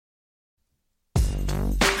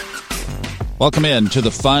Welcome in to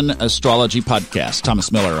the Fun Astrology Podcast.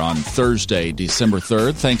 Thomas Miller on Thursday, December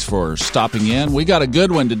 3rd. Thanks for stopping in. We got a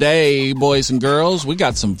good one today, boys and girls. We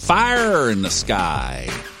got some fire in the sky.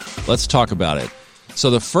 Let's talk about it.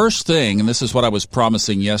 So the first thing, and this is what I was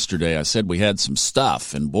promising yesterday, I said we had some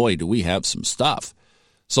stuff, and boy, do we have some stuff.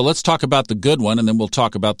 So let's talk about the good one, and then we'll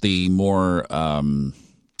talk about the more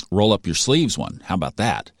roll-up-your-sleeves one. How about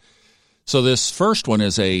that? So this first one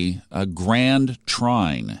is a grand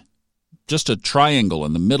trine. Just a triangle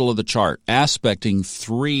in the middle of the chart, aspecting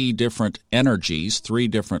three different energies, three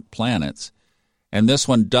different planets. And this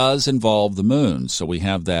one does involve the moon, so we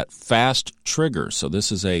have that fast trigger. So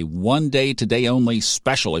this is a one-day, today-only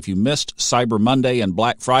special. If you missed Cyber Monday and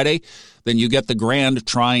Black Friday, then you get the Grand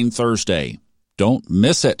Trine Thursday. Don't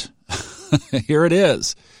miss it. Here it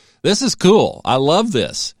is. This is cool. I love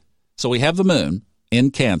this. So we have the moon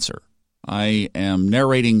in Cancer. I am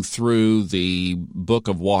narrating through the Book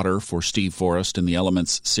of Water for Steve Forrest in the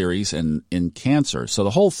Elements series and in Cancer. So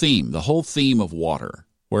the whole theme of water,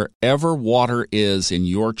 wherever water is in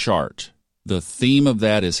your chart, the theme of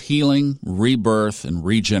that is healing, rebirth, and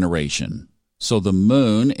regeneration. So the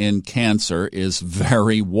moon in Cancer is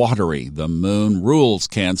very watery. The moon rules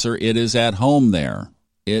Cancer. It is at home there.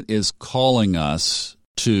 It is calling us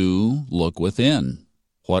to look within.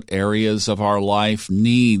 What areas of our life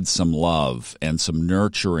need some love and some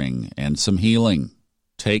nurturing and some healing?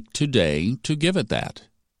 Take today to give it that.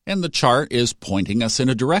 And the chart is pointing us in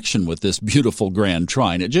a direction with this beautiful grand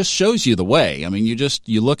trine. It just shows you the way. I mean,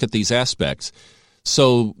 you look at these aspects.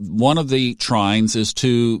 So one of the trines is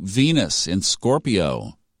to Venus in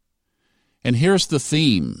Scorpio. And here's the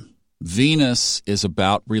theme. Venus is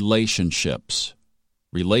about relationships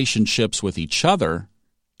with each other,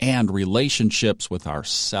 and relationships with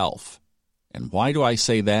ourself. And why do I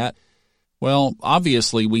say that? Well,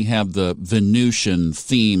 obviously we have the Venusian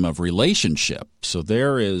theme of relationship. So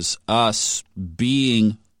there is us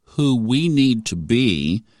being who we need to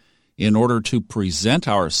be in order to present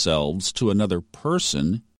ourselves to another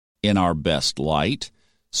person in our best light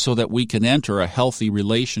so that we can enter a healthy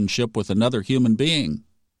relationship with another human being.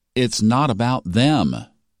 It's not about them.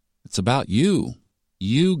 It's about you.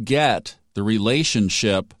 You get the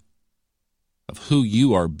relationship of who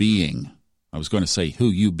you are being. I was going to say who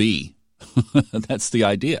you be. That's the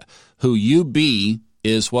idea. Who you be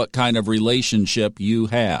is what kind of relationship you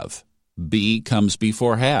have. Be comes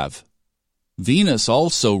before have. Venus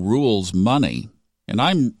also rules money. And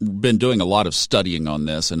I've been doing a lot of studying on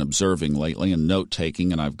this and observing lately and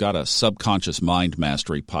note-taking, and I've got a Subconscious Mind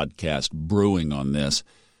Mastery podcast brewing on this.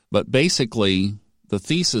 But basically, the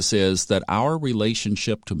thesis is that our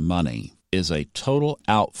relationship to money is a total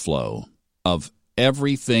outflow of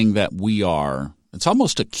everything that we are. It's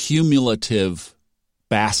almost a cumulative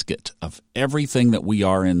basket of everything that we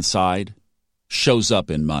are inside shows up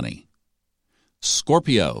in money.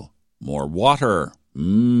 Scorpio, more water.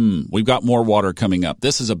 We've got more water coming up.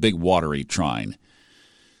 This is a big watery trine.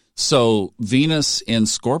 So Venus in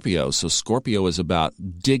Scorpio. So Scorpio is about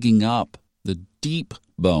digging up the deep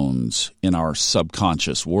bones in our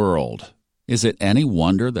subconscious world. Is it any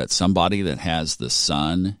wonder that somebody that has the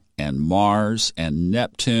sun and Mars and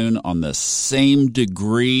Neptune on the same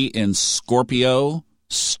degree in Scorpio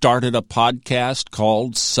started a podcast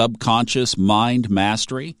called Subconscious Mind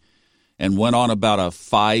Mastery and went on about a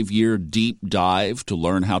 5-year deep dive to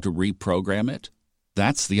learn how to reprogram it?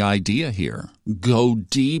 That's the idea here. Go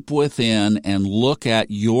deep within and look at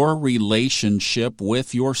your relationship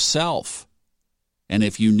with yourself. And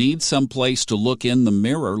if you need some place to look in the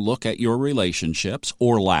mirror, look at your relationships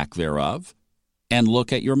or lack thereof, and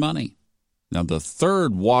look at your money. Now, the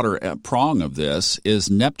third water prong of this is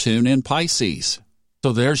Neptune in Pisces.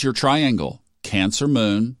 So there's your triangle. Cancer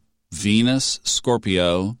moon, Venus,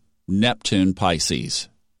 Scorpio, Neptune, Pisces.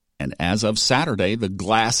 And as of Saturday, the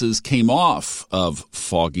glasses came off of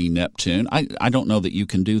foggy Neptune. I don't know that you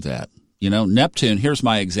can do that. You know, Neptune, here's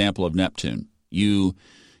my example of Neptune. You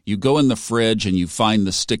go in the fridge and you find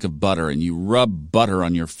the stick of butter and you rub butter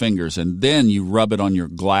on your fingers and then you rub it on your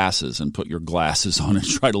glasses and put your glasses on and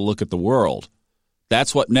try to look at the world.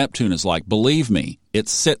 That's what Neptune is like. Believe me, it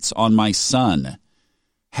sits on my sun.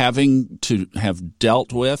 Having to have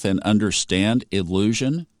dealt with and understand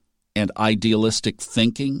illusion and idealistic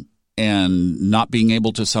thinking and not being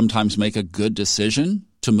able to sometimes make a good decision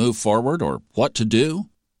to move forward or what to do.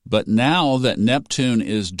 But now that Neptune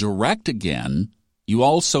is direct again, you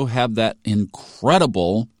also have that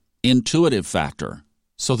incredible intuitive factor.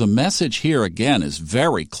 So the message here, again, is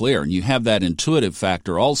very clear, and you have that intuitive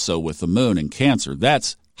factor also with the moon in Cancer.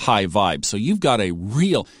 That's high vibe. So you've got a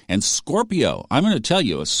real, and Scorpio, I'm going to tell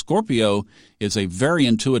you, a Scorpio is a very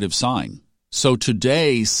intuitive sign. So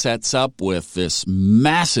today sets up with this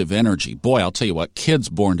massive energy. Boy, I'll tell you what, kids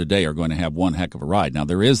born today are going to have one heck of a ride. Now,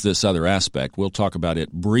 there is this other aspect. We'll talk about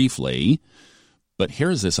it briefly. But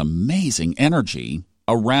here's this amazing energy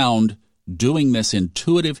around doing this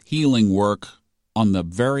intuitive healing work on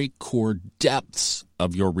the core depths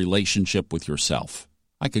of your relationship with yourself.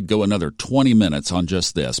 I could go another 20 minutes on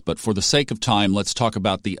just this, but for the sake of time, let's talk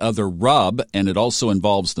about the other rub, and it also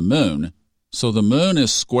involves the moon. So the moon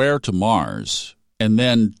is square to Mars, and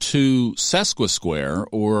then two sesquisquare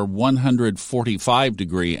or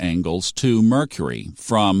 145-degree angles to Mercury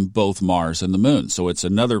from both Mars and the moon. So it's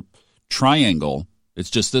another triangle. It's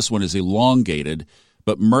just this one is elongated,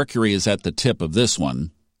 but Mercury is at the tip of this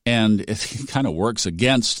one. And it kind of works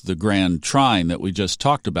against the grand trine that we just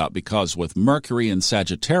talked about, because with Mercury in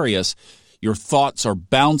Sagittarius, your thoughts are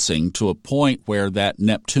bouncing to a point where that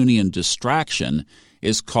Neptunian distraction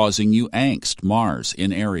is causing you angst. Mars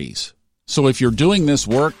in Aries. So if you're doing this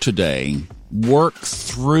work today, work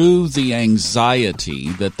through the anxiety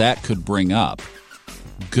that could bring up.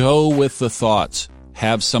 Go with the thoughts.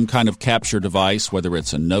 Have some kind of capture device, whether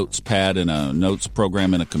it's a notes pad in a notes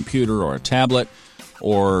program in a computer or a tablet,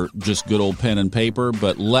 or just good old pen and paper,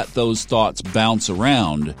 but let those thoughts bounce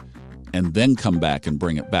around and then come back and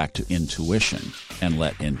bring it back to intuition, and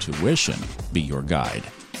let intuition be your guide.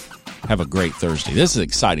 Have a great Thursday. This is an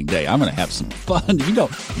exciting day. I'm going to have some fun. Do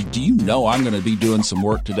you know I'm going to be doing some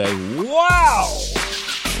work today? Wow!